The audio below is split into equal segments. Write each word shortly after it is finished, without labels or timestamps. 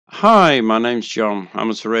Hi, my name's John.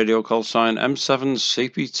 Amateur radio call sign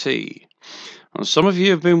M7CPT. And some of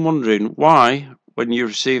you have been wondering why, when you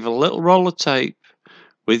receive a little roll of tape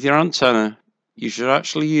with your antenna, you should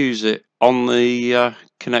actually use it on the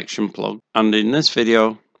connection plug. And in this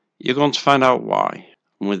video, you're going to find out why.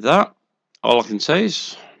 And with that, all I can say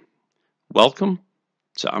is, welcome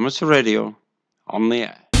to Amateur Radio on the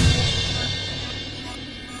Air.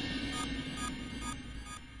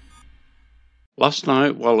 Last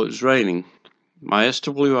night, while it was raining, my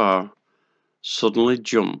SWR suddenly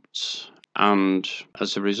jumped, and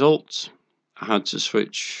as a result, I had to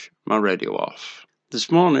switch my radio off. This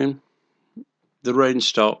morning, the rain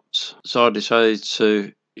stopped, so I decided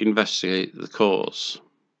to investigate the cause.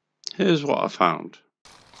 Here's what I found.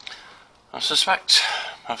 I suspect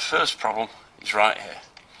my first problem is right here.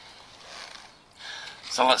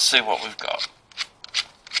 So let's see what we've got.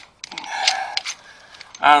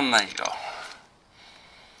 And there you go.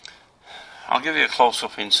 I'll give you a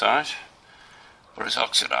close-up inside, but it's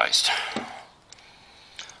oxidized.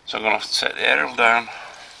 So I'm going to have to take the aerial down,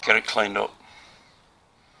 get it cleaned up,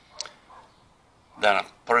 then I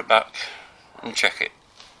put it back and check it.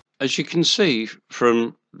 As you can see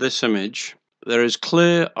from this image, there is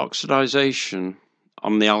clear oxidization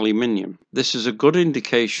on the aluminium. This is a good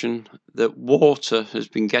indication that water has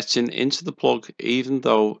been getting into the plug even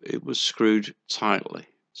though it was screwed tightly.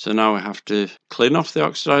 So now we have to clean off the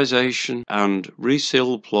oxidization and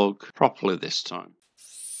reseal the plug properly this time.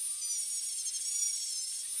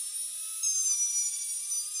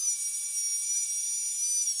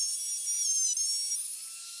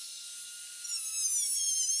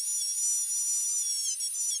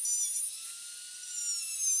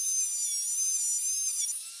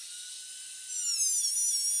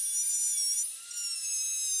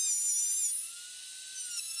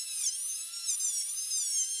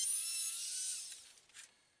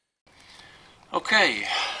 Okay,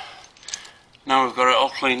 now we've got it all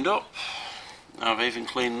cleaned up. I've even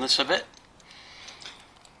cleaned this a bit.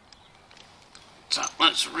 So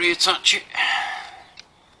let's reattach it.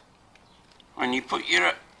 When you put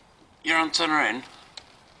your antenna in,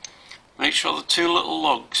 make sure the two little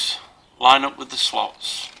lugs line up with the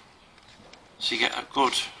slots so you get a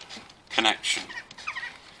good connection.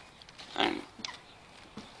 And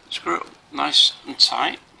screw it nice and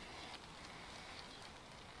tight.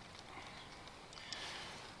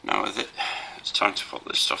 Now with it, it's time to put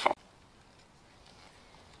this stuff on.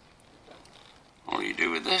 All you do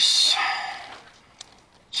with this,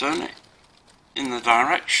 turn it in the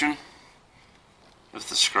direction of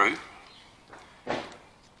the screw.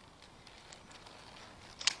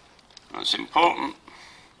 That's important.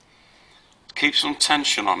 Keep some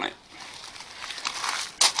tension on it.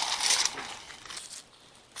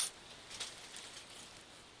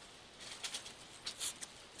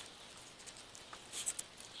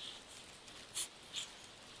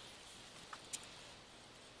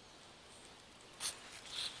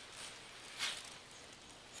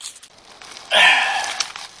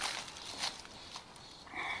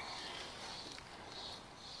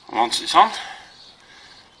 Once it's on,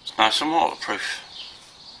 it's nice and waterproof.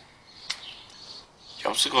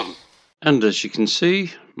 Job's a good one. And as you can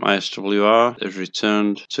see, my SWR has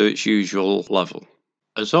returned to its usual level.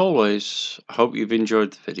 As always, I hope you've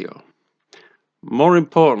enjoyed the video. More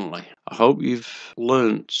importantly, I hope you've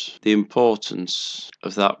learnt the importance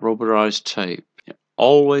of that rubberized tape.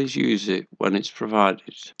 Always use it when it's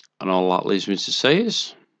provided. And all that leaves me to say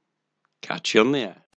is, catch you on the air.